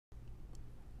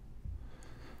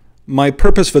My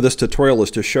purpose for this tutorial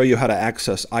is to show you how to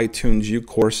access iTunes U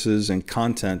courses and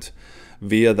content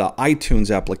via the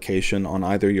iTunes application on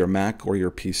either your Mac or your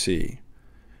PC.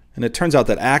 And it turns out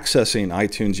that accessing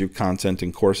iTunes U content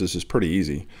and courses is pretty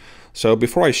easy. So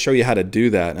before I show you how to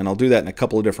do that, and I'll do that in a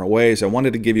couple of different ways, I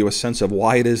wanted to give you a sense of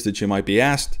why it is that you might be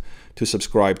asked to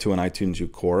subscribe to an iTunes U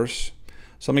course.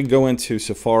 So let me go into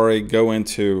Safari, go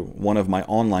into one of my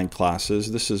online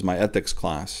classes. This is my ethics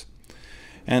class.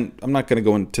 And I'm not going to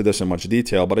go into this in much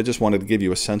detail, but I just wanted to give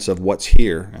you a sense of what's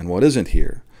here and what isn't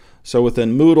here. So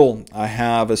within Moodle, I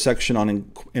have a section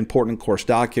on important course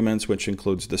documents, which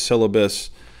includes the syllabus,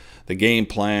 the game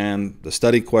plan, the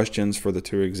study questions for the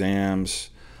 2 exams.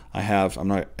 I'm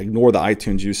going to ignore the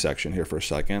iTunes U section here for a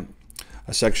second.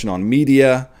 A section on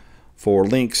media for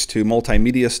links to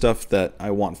multimedia stuff that I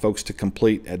want folks to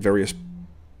complete at various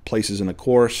places in the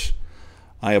course.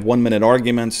 I have 1-minute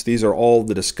arguments. These are all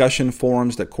the discussion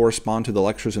forums that correspond to the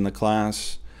lectures in the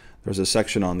class. There's a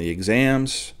section on the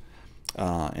exams,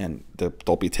 and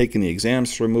they'll be taking the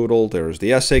exams through Moodle. There's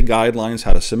the essay guidelines,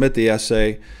 how to submit the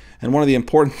essay. And one of the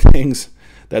important things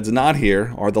that's not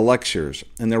here are the lectures.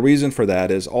 And the reason for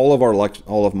that is all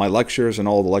of my lectures and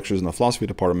all the lectures in the philosophy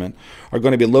department are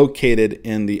going to be located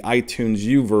in the iTunes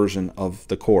U version of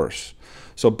the course.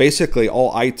 So basically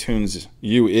all iTunes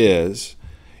U is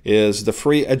the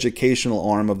free educational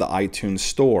arm of the iTunes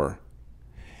store.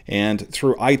 And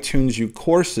through iTunes U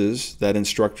courses that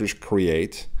instructors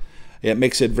create, it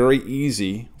makes it very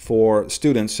easy for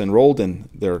students enrolled in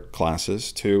their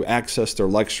classes to access their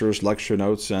lectures, lecture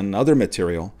notes, and other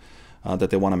material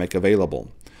that they want to make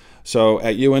available. So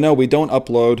at UNO, we don't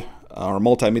upload our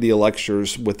multimedia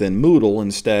lectures within Moodle.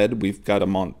 Instead, we've got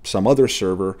them on some other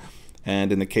server.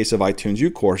 And in the case of iTunes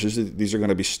U courses, these are going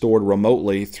to be stored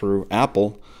remotely through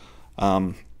Apple,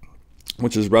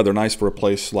 which is rather nice for a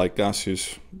place like us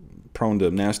who's prone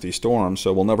to nasty storms.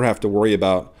 So we'll never have to worry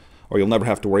about, or you'll never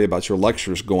have to worry about your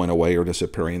lectures going away or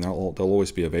disappearing. They'll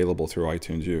always be available through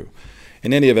iTunes U.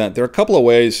 In any event, there are a couple of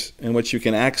ways in which you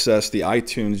can access the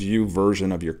iTunes U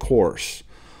version of your course.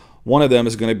 One of them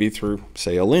is going to be through,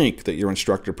 say, a link that your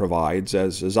instructor provides,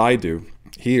 as I do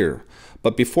here.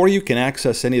 But before you can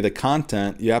access any of the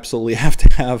content, you absolutely have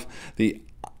to have the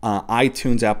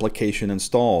iTunes application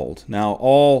installed. Now,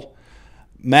 all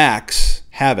Macs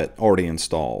have it already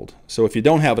installed. So if you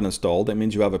don't have it installed, that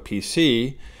means you have a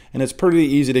PC, and it's pretty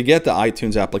easy to get the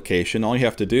iTunes application. All you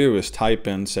have to do is type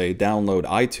in, say, download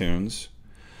iTunes.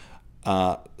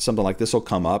 Something like this will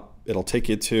come up. It'll take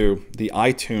you to the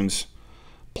iTunes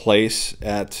place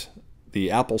at the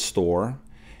Apple Store,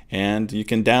 and you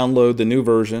can download the new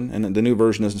version, and the new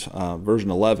version is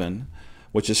version 11,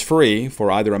 which is free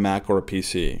for either a Mac or a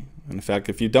PC. In fact,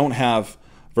 if you don't have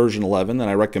version 11, then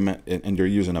I recommend, and you're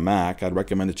using a Mac, I'd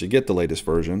recommend that you get the latest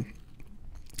version.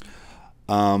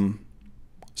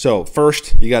 So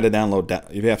first, you have to download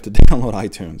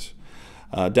iTunes.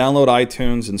 Download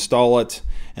iTunes, install it,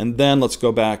 and then let's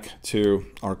go back to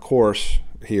our course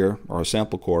here, or a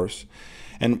sample course.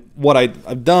 And what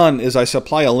I've done is I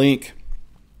supply a link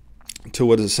to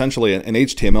what is essentially an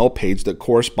HTML page that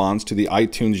corresponds to the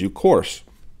iTunes U course.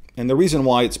 And the reason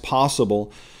why it's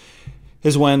possible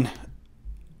is when,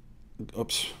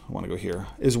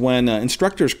 when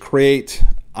instructors create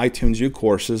iTunes U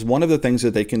courses, one of the things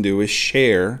that they can do is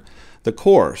share the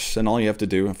course. And all you have to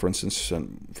do, for instance,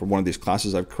 for one of these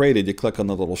classes I've created, you click on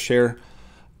the little share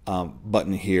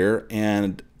button here,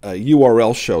 and a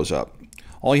URL shows up.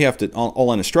 All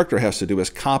an instructor has to do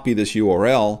is copy this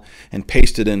URL and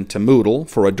paste it into Moodle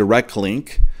for a direct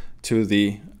link to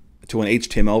an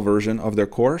HTML version of their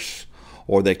course,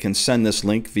 or they can send this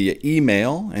link via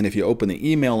email. And if you open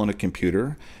the email on a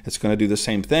computer, it's going to do the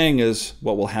same thing as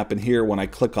what will happen here when I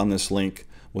click on this link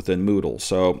within Moodle.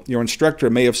 So your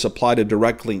instructor may have supplied a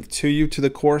direct link to you to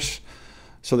the course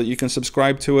so that you can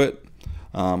subscribe to it,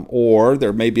 or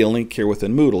there may be a link here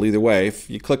within Moodle. Either way, if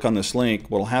you click on this link,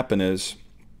 what will happen is,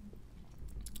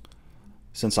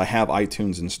 since I have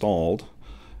iTunes installed,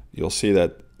 you'll see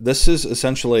that this is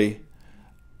essentially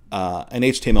an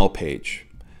HTML page.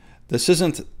 This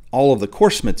isn't all of the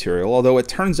course material, although it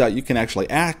turns out you can actually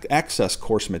access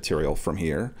course material from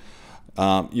here.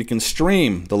 You can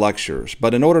stream the lectures,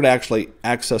 but in order to actually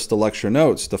access the lecture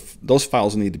notes, those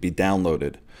files need to be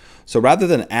downloaded. So rather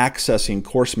than accessing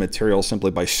course material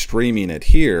simply by streaming it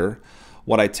here,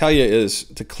 what I tell you is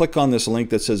to click on this link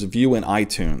that says View in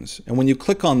iTunes. And when you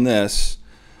click on this,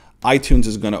 iTunes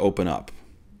is going to open up.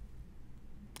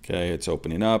 Okay, it's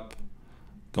opening up,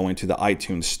 going to the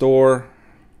iTunes store,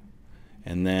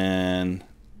 and then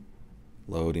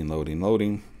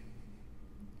loading.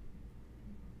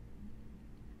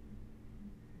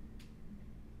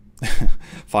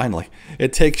 finally,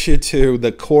 it takes you to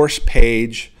the course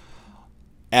page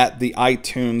at the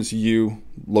iTunes U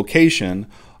location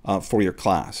for your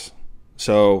class.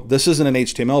 So this isn't an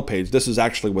HTML page. This is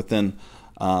actually within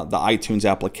the iTunes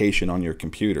application on your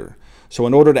computer. So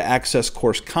in order to access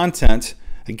course content,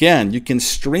 again, you can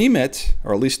stream it,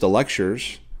 or at least the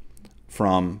lectures,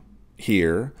 from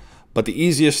here. But the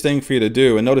easiest thing for you to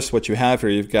do, and notice what you have here,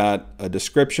 you've got a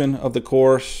description of the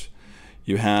course,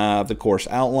 you have the course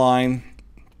outline,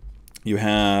 you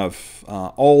have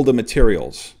all the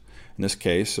materials, in this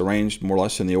case, arranged more or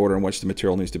less in the order in which the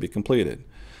material needs to be completed.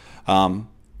 The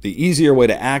easier way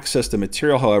to access the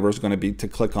material, however, is going to be to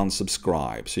click on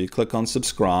subscribe. So you click on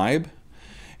subscribe,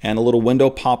 and a little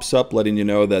window pops up letting you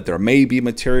know that there may be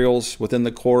materials within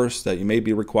the course that you may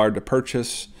be required to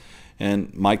purchase.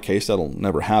 In my case, that'll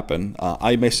never happen.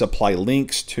 I may supply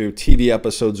links to TV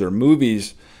episodes or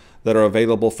movies that are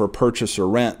available for purchase or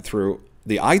rent through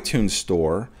the iTunes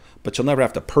store, but you'll never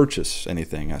have to purchase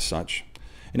anything as such.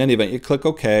 In any event, you click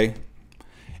OK,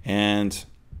 and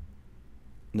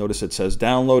notice it says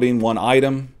downloading one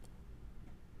item.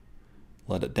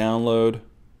 Let it download.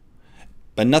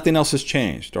 But nothing else has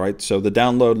changed, all right? So the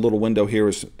download little window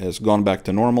here has gone back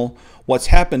to normal. What's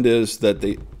happened is that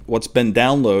what's been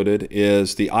downloaded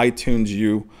is the iTunes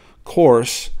U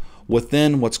course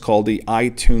within what's called the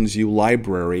iTunes U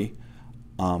library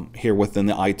here within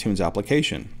the iTunes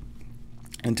application.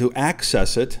 And to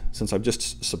access it, since I've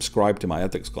just subscribed to my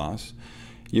ethics class,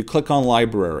 you click on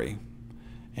library.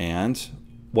 And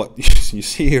what you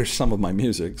see here is some of my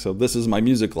music. So this is my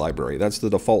music library. That's the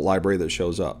default library that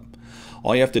shows up.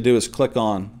 All you have to do is click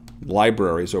on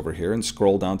libraries over here and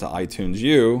scroll down to iTunes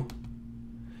U,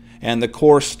 and the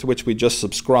course to which we just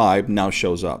subscribed now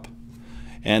shows up.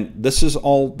 And this is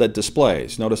all that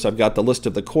displays. Notice I've got the list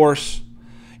of the course,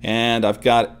 and I've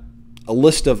got a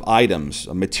list of items,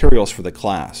 materials for the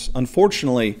class.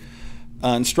 Unfortunately,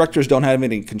 instructors don't have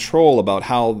any control about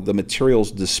how the materials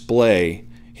display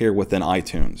here within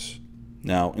iTunes.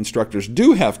 Now, instructors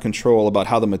do have control about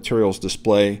how the materials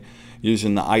display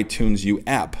using the iTunes U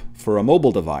app for a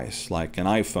mobile device like an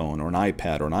iPhone or an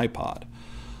iPad or an iPod.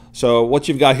 So what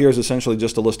you've got here is essentially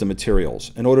just a list of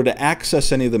materials. In order to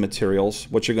access any of the materials,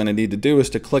 what you're going to need to do is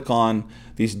to click on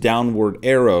these downward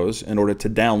arrows in order to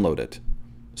download it.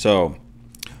 So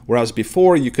whereas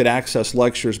before you could access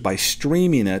lectures by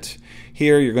streaming it,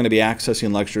 here you're going to be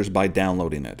accessing lectures by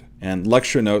downloading it. And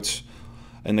lecture notes,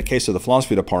 in the case of the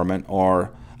philosophy department,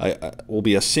 will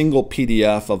be a single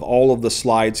PDF of all of the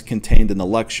slides contained in the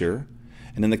lecture.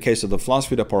 And in the case of the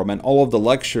philosophy department, all of the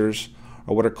lectures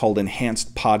are what are called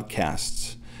enhanced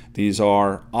podcasts. These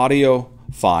are audio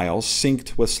files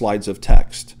synced with slides of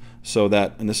text. So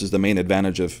that, and this is the main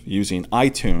advantage of using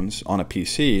iTunes on a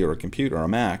PC or a computer or a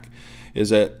Mac, is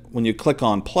that when you click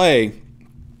on play,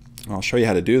 I'll show you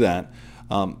how to do that,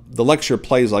 the lecture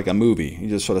plays like a movie. You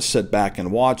just sort of sit back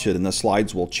and watch it, and the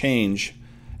slides will change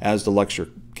as the lecture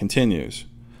continues.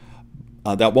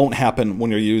 That won't happen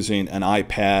when you're using an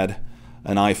iPad,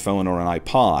 an iPhone, or an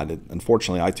iPod.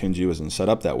 Unfortunately, iTunes U isn't set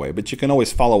up that way, but you can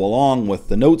always follow along with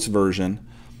the notes version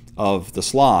of the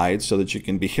slides so that you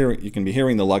can be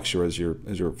hearing the lecture as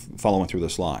you're following through the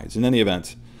slides. In any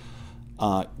event,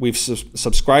 we've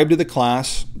subscribed to the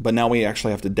class, but now we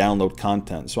actually have to download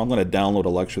content. So I'm going to download a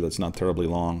lecture that's not terribly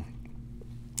long.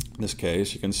 In this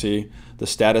case, you can see the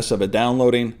status of it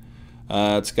downloading.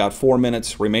 It's got 4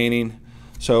 minutes remaining.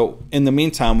 So in the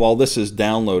meantime, while this is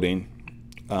downloading,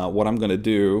 what I'm going to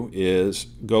do is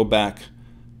go back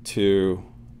to,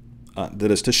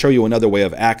 that is to show you another way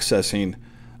of accessing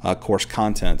course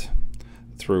content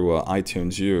through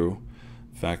iTunes U.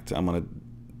 In fact, I'm going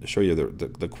to show you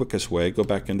the quickest way. Go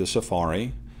back into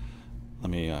Safari. Let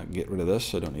me get rid of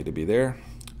this. I don't need to be there.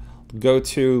 Go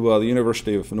to the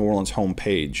University of New Orleans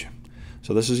homepage.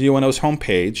 So this is UNO's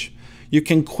homepage. You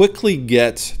can quickly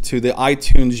get to the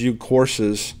iTunes U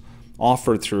courses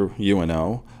offered through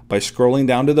UNO by scrolling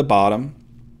down to the bottom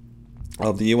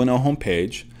of the UNO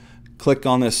homepage. Click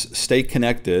on this Stay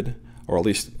Connected, or at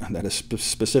least that is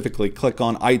specifically click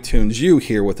on iTunes U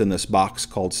here within this box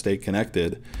called Stay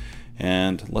Connected,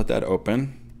 and let that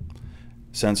open.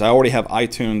 Since I already have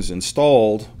iTunes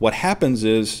installed, what happens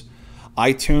is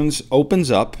iTunes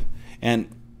opens up, and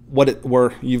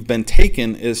where you've been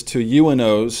taken is to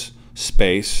UNO's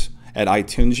space at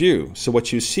iTunes U. So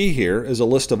what you see here is a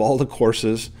list of all the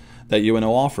courses that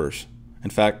UNO offers. In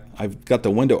fact, I've got the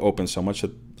window open so much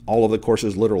that all of the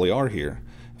courses literally are here.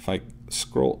 If I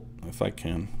scroll, if I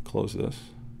can close this,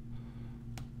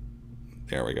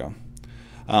 there we go.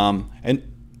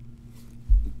 And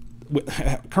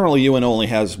currently UNO only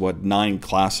has, what, 9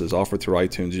 classes offered through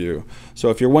iTunes U. So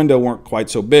if your window weren't quite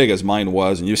so big as mine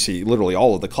was, and you see literally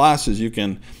all of the classes, you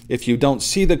can, if you don't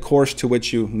see the course to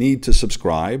which you need to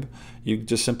subscribe, you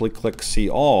just simply click See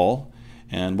All,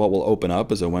 and what will open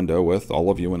up is a window with all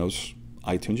of UNO's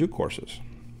iTunes U courses.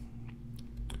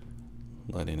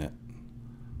 Letting it,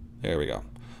 there we go.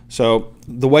 So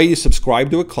the way you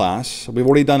subscribe to a class, we've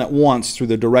already done it once through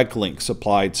the direct link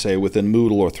supplied, say, within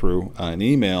Moodle or through an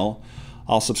email.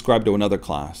 I'll subscribe to another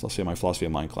class. Let's say my Philosophy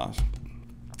of Mind class.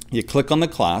 You click on the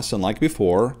class, and like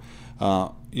before,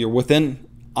 you're within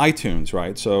iTunes,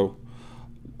 right? So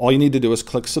all you need to do is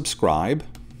click subscribe.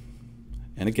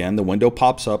 And again, the window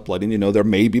pops up letting you know there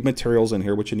may be materials in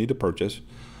here which you need to purchase,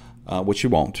 which you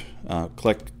won't.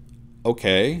 Click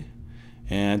OK.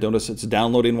 And notice it's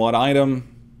downloading what item.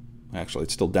 Actually,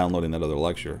 it's still downloading that other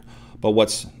lecture. But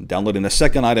what's downloading the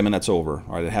second item, and that's over.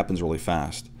 All right, it happens really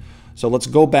fast. So let's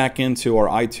go back into our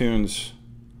iTunes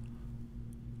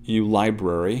U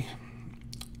library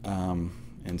and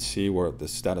see where the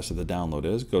status of the download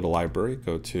is. Go to Library,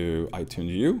 go to iTunes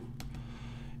U.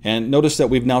 And notice that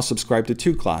we've now subscribed to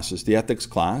 2 classes, the Ethics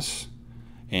class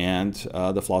and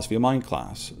the Philosophy of Mind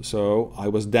class. So I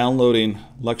was downloading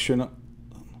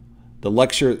the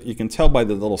lecture. You can tell by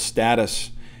the little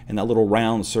status and that little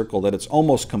round circle that it's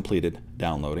almost completed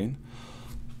downloading.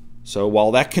 So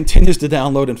while that continues to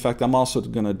download, in fact, I'm also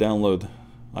going to download,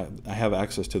 I have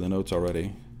access to the notes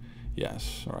already.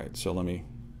 Yes, all right, so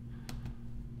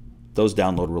those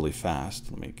download really fast.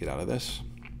 Let me get out of this.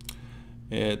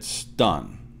 It's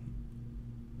done.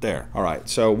 There, all right,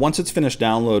 so once it's finished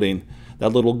downloading, that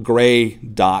little gray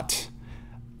dot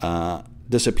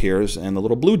disappears and the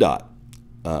little blue dot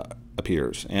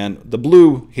appears. And the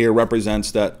blue here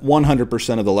represents that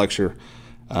 100% of the lecture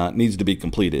needs to be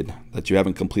completed, that you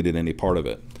haven't completed any part of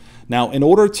it. Now, in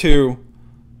order to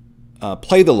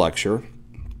play the lecture,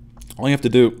 all you have to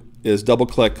do is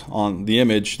double-click on the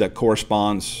image that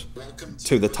corresponds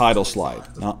to the title slide.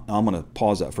 Now, I'm going to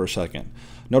pause that for a second.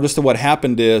 Notice that what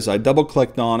happened is I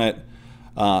double-clicked on it,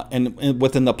 and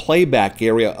within the playback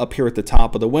area up here at the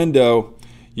top of the window,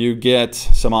 you get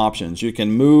some options. You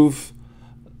can move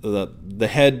the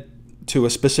head to a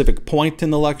specific point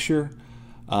in the lecture.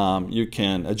 You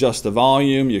can adjust the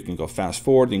volume. You can go fast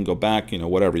forward. You can go back. You know,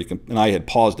 whatever you can. And I had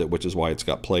paused it, which is why it's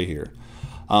got play here.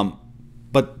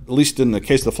 But at least in the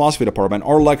case of the philosophy department,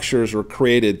 our lectures were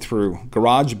created through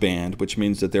GarageBand, which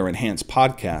means that they're enhanced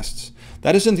podcasts.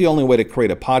 That isn't the only way to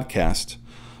create a podcast,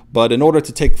 but in order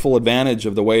to take full advantage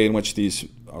of the way in which these,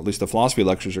 or at least the philosophy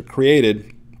lectures, are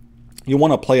created, you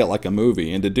want to play it like a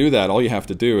movie. And to do that, all you have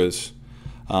to do is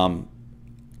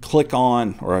click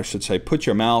on, or I should say, put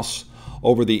your mouse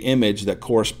over the image that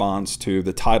corresponds to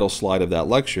the title slide of that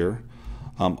lecture,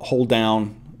 hold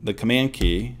down the command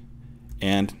key,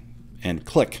 and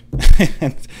click,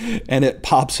 and it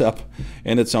pops up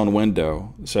in its own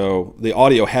window. So the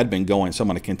audio had been going, so I'm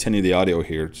going to continue the audio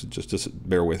here. Just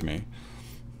bear with me.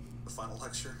 The final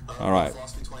lecture. All right.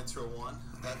 Philosophy 2201,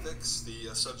 Ethics.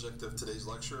 The subject of today's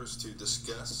lecture is to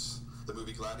discuss the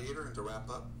movie Gladiator and to wrap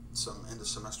up some end of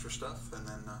semester stuff, and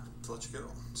then to let you go.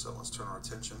 So let's turn our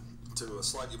attention to a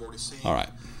slide you've already seen. All right.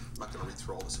 I'm not going to read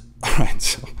through all this. All right,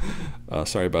 so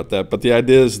sorry about that. But the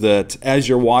idea is that as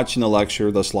you're watching the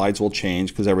lecture, the slides will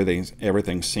change because everything's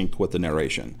synced with the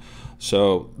narration.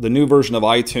 So the new version of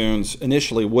iTunes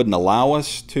initially wouldn't allow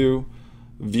us to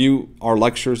view our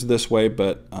lectures this way,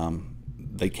 but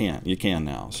they can. You can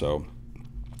now. So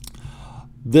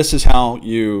this is how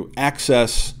you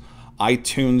access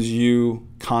iTunes U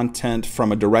content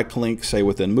from a direct link, say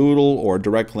within Moodle, or a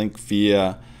direct link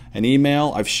via an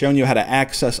email. I've shown you how to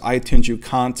access iTunes U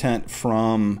content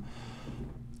from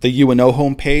the UNO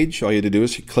homepage. All you have to do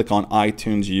is you click on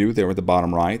iTunes U there at the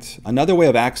bottom right. Another way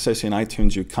of accessing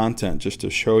iTunes U content, just to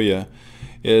show you,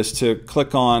 is to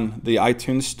click on the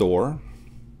iTunes Store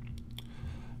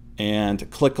and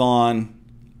click on,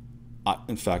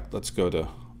 in fact, let's go to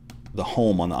the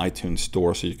home on the iTunes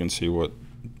Store so you can see what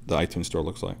the iTunes Store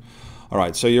looks like. All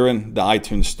right, so you're in the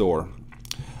iTunes Store.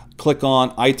 Click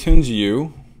on iTunes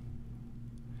U,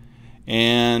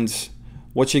 and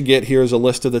what you get here is a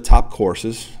list of the top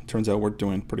courses. Turns out we're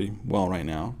doing pretty well right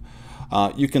now.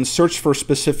 You can search for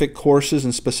specific courses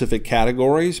and specific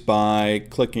categories by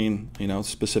clicking,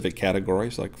 specific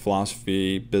categories like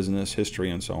philosophy, business, history,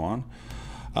 and so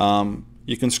on.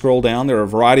 You can scroll down. There are a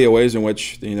variety of ways in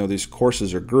which these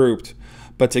courses are grouped.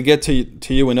 But to get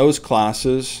to UNO's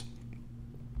classes,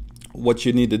 what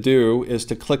you need to do is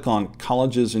to click on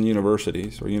colleges and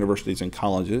universities, or universities and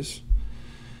colleges,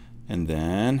 and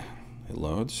then it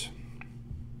loads.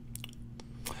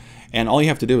 And all you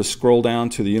have to do is scroll down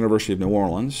to the University of New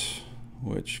Orleans,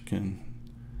 which can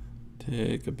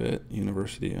take a bit.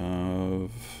 University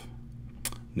of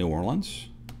New Orleans.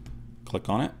 Click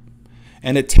on it.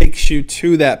 And it takes you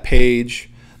to that page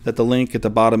that the link at the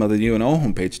bottom of the UNO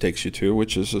homepage takes you to,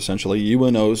 which is essentially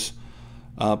UNO's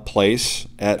place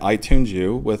at iTunes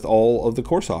U with all of the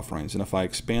course offerings. And if I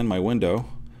expand my window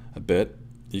a bit,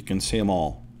 you can see them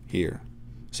all here.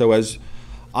 So as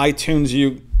iTunes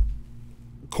U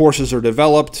courses are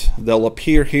developed, they'll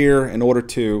appear here in order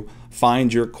to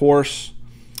find your course,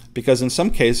 because in some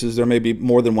cases there may be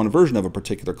more than one version of a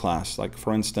particular class. Like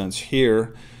for instance,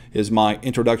 here is my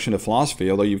Introduction to Philosophy,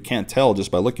 although you can't tell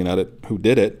just by looking at it who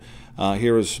did it.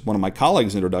 Here is one of my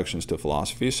colleagues' introductions to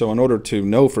philosophy. So in order to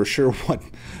know for sure what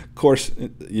course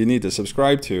you need to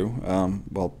subscribe to,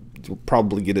 well, you'll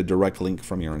probably get a direct link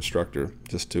from your instructor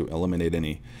just to eliminate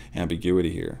any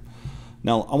ambiguity here.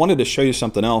 Now, I wanted to show you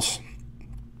something else.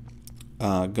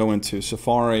 Go into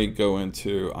Safari, go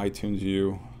into iTunes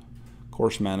U,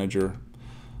 Course Manager,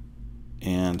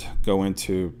 and go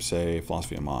into, say,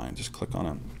 Philosophy of Mind. Just click on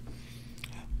it.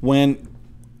 When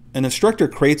an instructor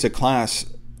creates a class,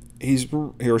 he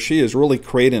or she is really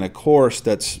creating a course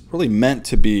that's really meant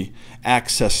to be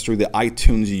accessed through the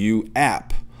iTunes U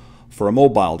app for a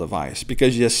mobile device,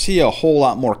 because you see a whole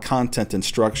lot more content and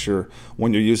structure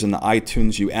when you're using the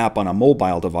iTunes U app on a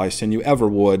mobile device than you ever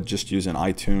would just using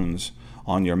iTunes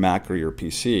on your Mac or your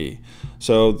PC.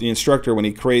 So the instructor, when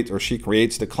he creates or she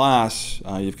creates the class,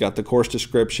 you've got the course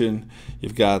description,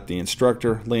 you've got the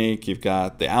instructor link, you've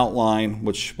got the outline,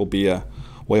 which will be a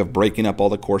way of breaking up all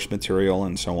the course material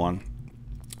and so on.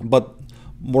 But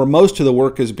where most of the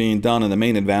work is being done, and the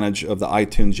main advantage of the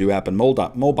iTunes U app and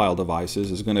mobile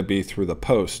devices is going to be through the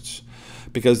posts,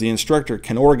 because the instructor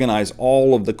can organize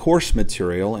all of the course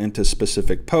material into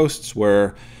specific posts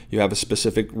where you have a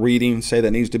specific reading, say,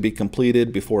 that needs to be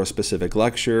completed before a specific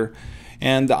lecture.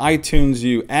 And the iTunes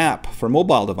U app for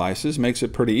mobile devices makes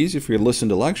it pretty easy for you to listen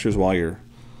to lectures while you're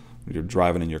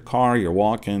driving in your car, you're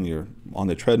walking, you're on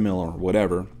the treadmill or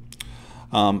whatever.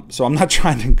 So I'm not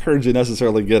trying to encourage you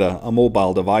necessarily get a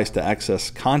mobile device to access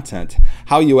content.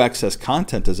 How you access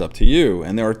content is up to you.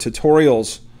 And there are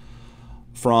tutorials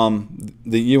from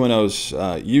the UNO's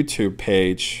YouTube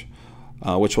page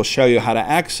which will show you how to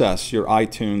access your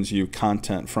iTunes U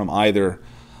content from either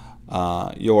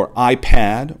your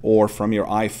iPad or from your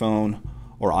iPhone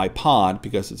or iPod,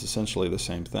 because it's essentially the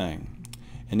same thing.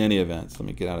 In any event, let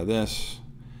me get out of this.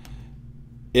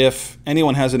 If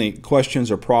anyone has any questions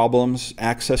or problems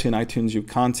accessing iTunes U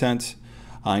content,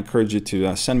 I encourage you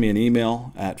to send me an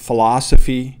email at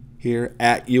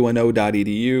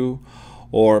philosophy@uno.edu,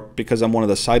 or because I'm one of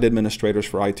the site administrators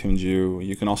for iTunes U,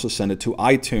 you can also send it to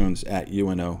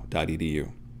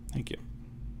iTunes@uno.edu. Thank you.